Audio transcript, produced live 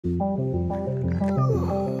Back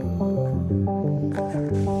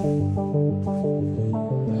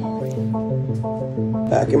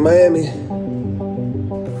in Miami.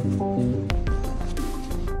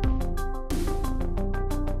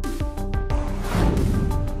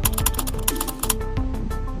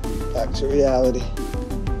 Back to reality.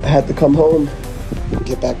 I had to come home and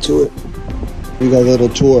get back to it. We got a little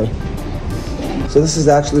tour. So this is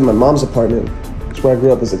actually my mom's apartment. It's where I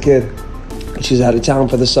grew up as a kid. She's out of town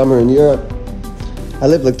for the summer in Europe. I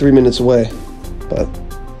live like 3 minutes away, but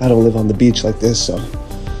I don't live on the beach like this, so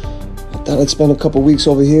I thought I'd spend a couple weeks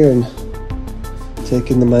over here and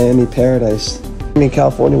take in the Miami paradise. In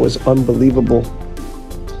California was unbelievable.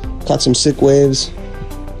 Caught some sick waves.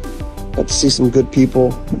 Got to see some good people.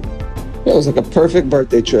 Yeah, it was like a perfect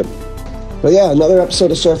birthday trip. But yeah, another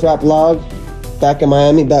episode of SurfRap Vlog. Back in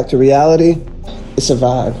Miami, back to reality. It's a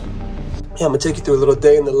vibe. Yeah, I'm gonna take you through a little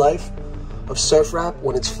day in the life of SurfRap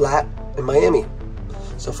when it's flat in Miami.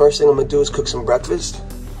 So first thing I'm gonna do is cook some breakfast.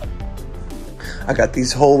 I got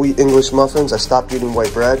these whole wheat English muffins. I stopped eating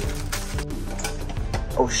white bread.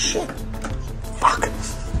 Oh shit, fuck.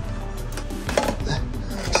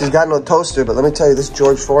 She's got no toaster, but let me tell you, this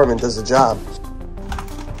George Foreman does the job.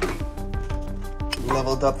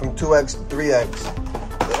 Leveled up from 2 eggs to 3 eggs.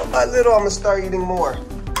 Little by little, I'm gonna start eating more.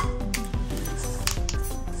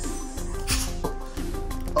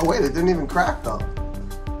 Oh wait, it didn't even crack though.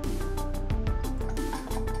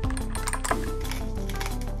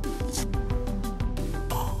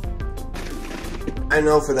 I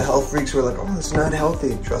know for the health freaks who are like, oh, it's not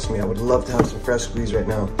healthy. Trust me, I would love to have some fresh squeeze right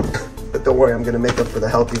now. But don't worry, I'm gonna make up for the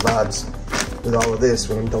healthy vibes with all of this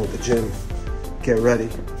when I'm done with the gym. Get ready.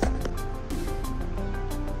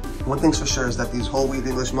 One thing's for sure is that these whole wheat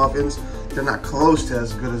English muffins, they're not close to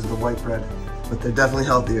as good as the white bread, but they're definitely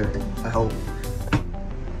healthier, I hope.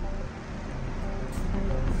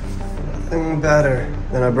 Nothing better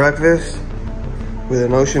than a breakfast with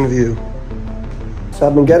an ocean view. So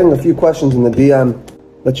I've been getting a few questions in the DM,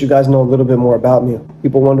 let you guys know a little bit more about me.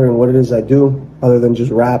 People wondering what it is I do other than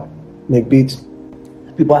just rap, make beats.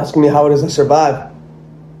 People asking me how it is I survive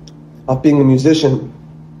off being a musician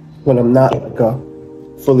when I'm not like a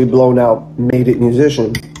fully blown out, made it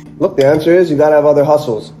musician. Look, the answer is you gotta have other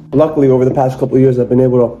hustles. Luckily, over the past couple of years, I've been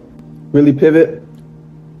able to really pivot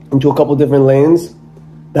into a couple different lanes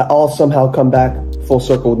that all somehow come back full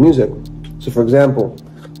circle with music. So for example,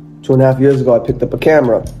 2.5 years ago, I picked up a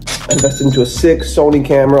camera. I invested into a sick Sony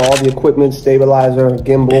camera, all the equipment, stabilizer,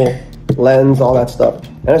 gimbal, lens, all that stuff.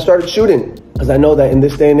 And I started shooting, because I know that in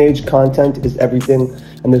this day and age, content is everything,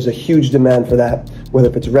 and there's a huge demand for that, whether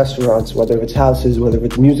if it's restaurants, whether if it's houses, whether if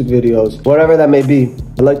it's music videos, whatever that may be.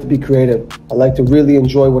 I like to be creative. I like to really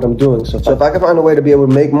enjoy what I'm doing. So if I can find a way to be able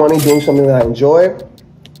to make money doing something that I enjoy,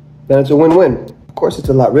 then it's a win-win. Of course, it's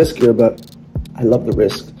a lot riskier, but I love the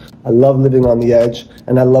risk. I love living on the edge,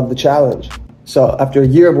 and I love the challenge. So after a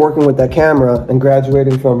year of working with that camera and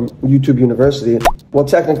graduating from YouTube University, well,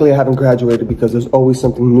 technically I haven't graduated because there's always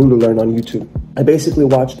something new to learn on YouTube. I basically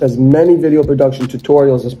watched as many video production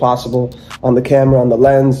tutorials as possible on the camera, on the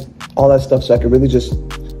lens, all that stuff, so I could really just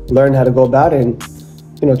learn how to go about it and,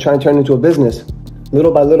 you know, try and turn it into a business.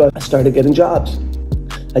 Little by little, I started getting jobs.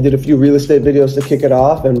 I did a few real estate videos to kick it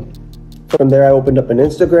off, and from there, I opened up an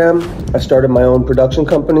Instagram. I started my own production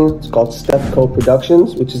company. It's called Steph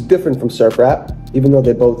Productions, which is different from SurfRap, even though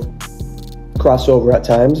they both cross over at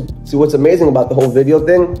times. See, what's amazing about the whole video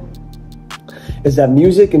thing is that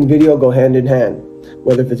music and video go hand in hand.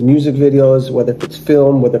 Whether if it's music videos, whether if it's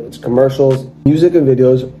film, whether if it's commercials, music and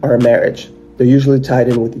videos are a marriage. They're usually tied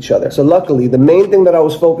in with each other. So luckily, the main thing that I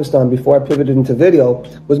was focused on before I pivoted into video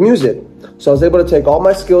was music. So I was able to take all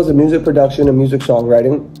my skills in music production and music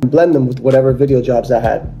songwriting and blend them with whatever video jobs I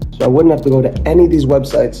had. So I wouldn't have to go to any of these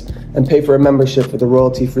websites and pay for a membership for the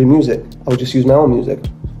royalty-free music. I would just use my own music,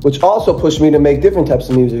 which also pushed me to make different types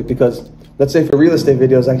of music because, let's say for real estate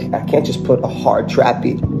videos, I can't just put a hard trap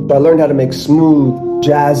beat. So I learned how to make smooth,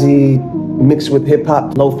 jazzy, mixed with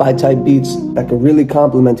hip-hop, lo-fi type beats that could really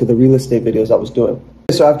complement to the real estate videos I was doing.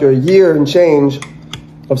 So after a year and change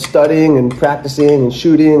of studying and practicing and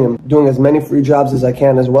shooting and doing as many free jobs as I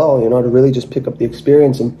can as well, you know, to really just pick up the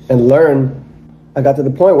experience and learn, I got to the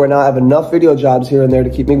point where now I have enough video jobs here and there to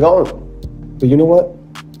keep me going. But you know what?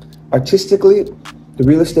 Artistically, the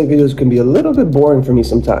real estate videos can be a little bit boring for me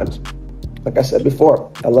sometimes. Like I said before,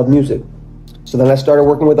 I love music. So then I started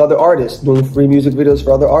working with other artists, doing free music videos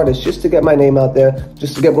for other artists, just to get my name out there,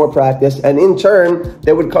 just to get more practice. And in turn,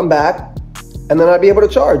 they would come back and then I'd be able to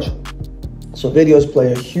charge. So videos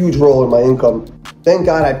play a huge role in my income. Thank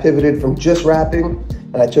God I pivoted from just rapping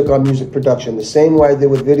and I took on music production. The same way I did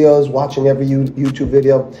with videos, watching every YouTube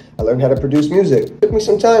video, I learned how to produce music. It took me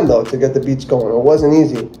some time though to get the beats going. It wasn't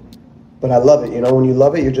easy, but I love it. You know, when you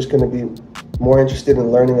love it, you're just gonna be more interested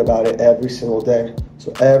in learning about it every single day.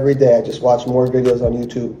 So every day I just watch more videos on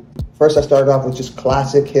YouTube. First I started off with just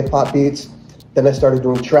classic hip hop beats. Then I started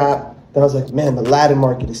doing trap. Then I was like, man, the Latin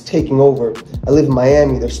market is taking over. I live in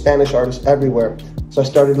Miami, there's Spanish artists everywhere. So I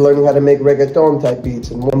started learning how to make reggaeton type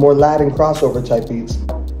beats and more Latin crossover type beats.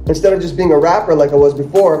 Instead of just being a rapper like I was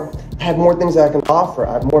before, I have more things that I can offer.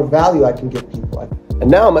 I have more value I can give people. And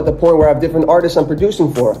now I'm at the point where I have different artists I'm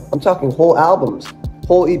producing for. I'm talking whole albums,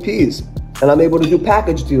 whole EPs. And I'm able to do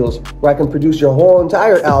package deals where I can produce your whole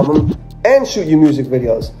entire album and shoot you music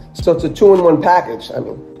videos. So it's a 2-in-1 package. I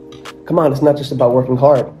mean, come on, it's not just about working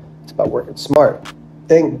hard. It's about working smart.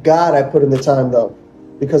 Thank God I put in the time though,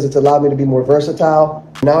 because it's allowed me to be more versatile.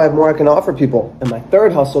 Now I have more I can offer people. And my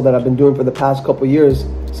third hustle that I've been doing for the past couple years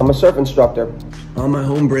is I'm a surf instructor. On my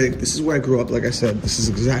home break, this is where I grew up, like I said. This is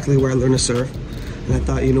exactly where I learned to surf. And I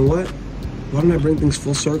thought, you know what? Why don't I bring things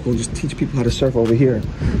full circle, just teach people how to surf over here?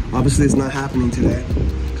 Obviously it's not happening today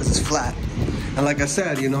because it's flat. And like I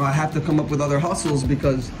said, you know, I have to come up with other hustles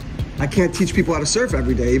because I can't teach people how to surf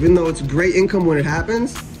every day. Even though it's great income when it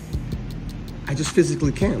happens, I just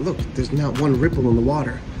physically can't. Look, there's not one ripple in the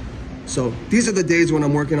water. So these are the days when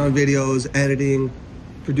I'm working on videos, editing,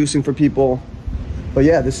 producing for people. But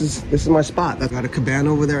yeah, this is my spot. I've got a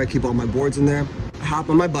cabana over there. I keep all my boards in there. I hop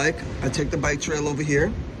on my bike. I take the bike trail over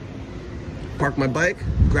here, park my bike,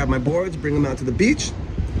 grab my boards, bring them out to the beach.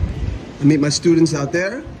 I meet my students out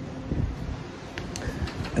there,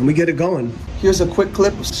 and we get it going. Here's a quick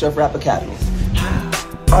clip of SurfRap Academy.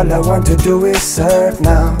 All I want to do is surf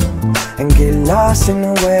now and get lost in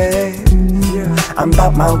the waves. I'm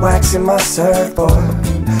about my wax and my surfboard.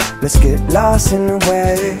 Let's get lost in the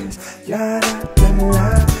waves.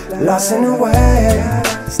 Lost in the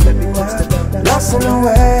waves. Lost in the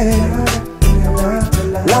waves.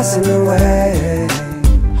 Lost in the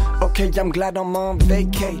waves. Okay, I'm glad I'm on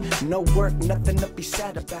vacay. No work, nothing to be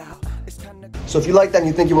sad about. So if you like that and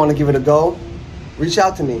you think you want to give it a go, reach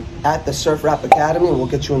out to me at the SurfRap Academy and we'll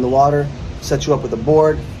get you in the water, set you up with a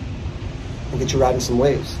board, and get you riding some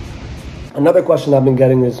waves. Another question I've been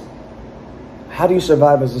getting is, how do you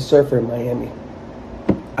survive as a surfer in Miami?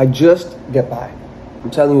 I just get by.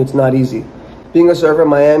 I'm telling you, it's not easy. Being a surfer in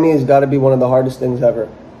Miami has got to be one of the hardest things ever.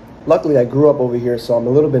 Luckily, I grew up over here, so I'm a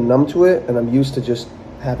little bit numb to it, and I'm used to just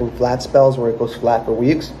having flat spells where it goes flat for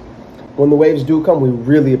weeks. When the waves do come, we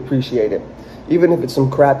really appreciate it, even if it's some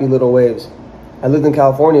crappy little waves. I lived in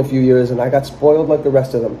California a few years, and I got spoiled like the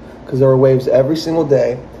rest of them, because there were waves every single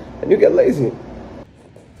day, and you get lazy.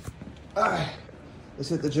 All right, let's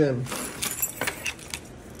hit the gym.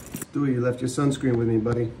 Stewie, you left your sunscreen with me,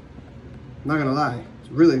 buddy. I'm not gonna lie,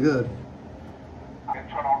 it's really good.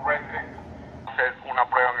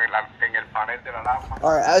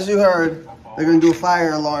 All right, as you heard, they're gonna do a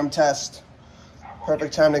fire alarm test.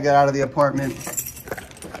 Perfect time to get out of the apartment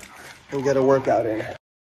and get a workout in.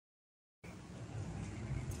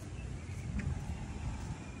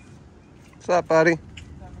 What's up, buddy?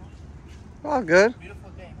 All good. Beautiful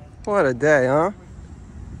day, man. What a day, huh?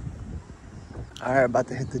 All right, about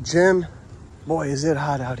to hit the gym. Boy, is it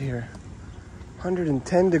hot out here.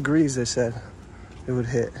 110 degrees, they said it would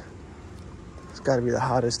hit. It's got to be the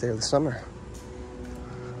hottest day of the summer.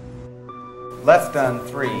 Left on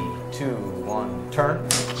 3, 2, 1, turn.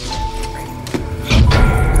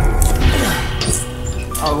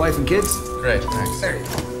 Oh, wife and kids? Great, thanks. There you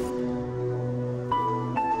go.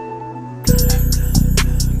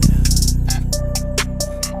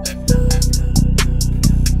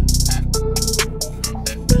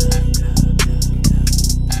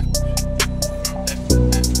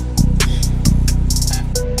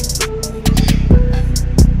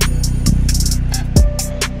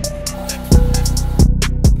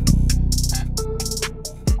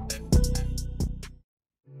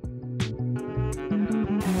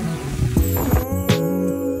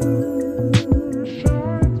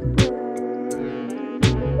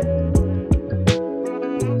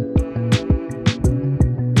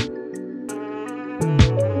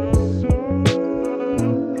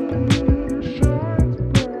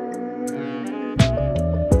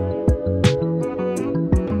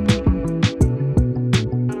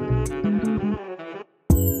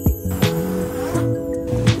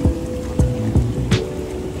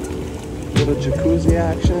 Little jacuzzi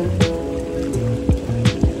action.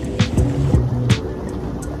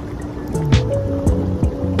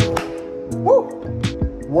 Woo!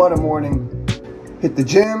 What a morning. Hit the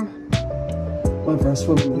gym, went for a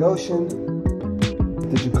swim in the ocean, hit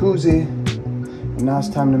the jacuzzi, And now it's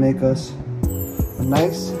time to make us a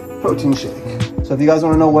nice protein shake. So if you guys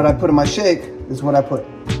want to know what I put in my shake, this is what I put.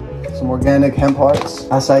 Some organic hemp hearts,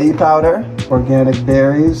 acai powder, organic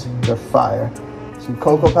berries, they're fire. Some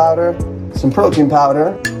cocoa powder, some protein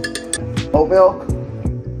powder, oat milk,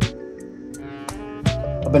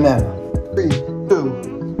 a banana. 3,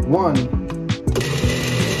 2, 1.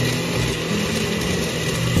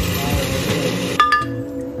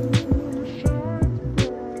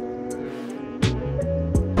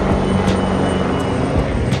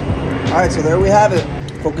 All right, so there we have it.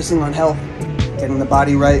 Focusing on health, getting the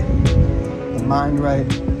body right, the mind right.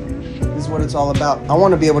 This is what it's all about. I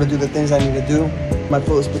want to be able to do the things I need to do, my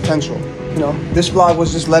fullest potential. You know, this vlog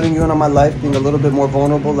was just letting you in on my life, being a little bit more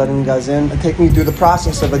vulnerable, letting you guys in, and taking you through the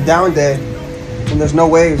process of a down day when there's no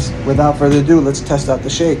waves. Without further ado, let's test out the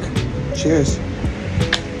shake. Cheers.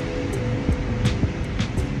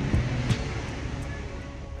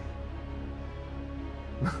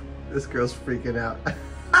 This girl's freaking out.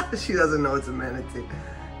 She doesn't know it's a manatee.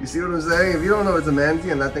 You see what I'm saying? If you don't know it's a manatee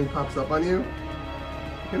and that thing pops up on you,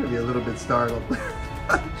 you're gonna be a little bit startled.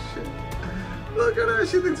 Shit. Look at her,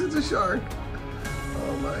 she thinks it's a shark.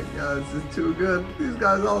 Oh my God, this is too good. These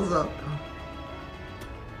guys also.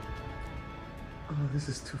 Oh, this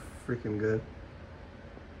is too freaking good.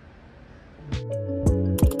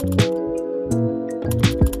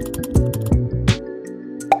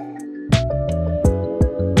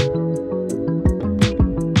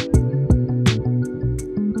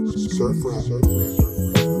 SurfRap.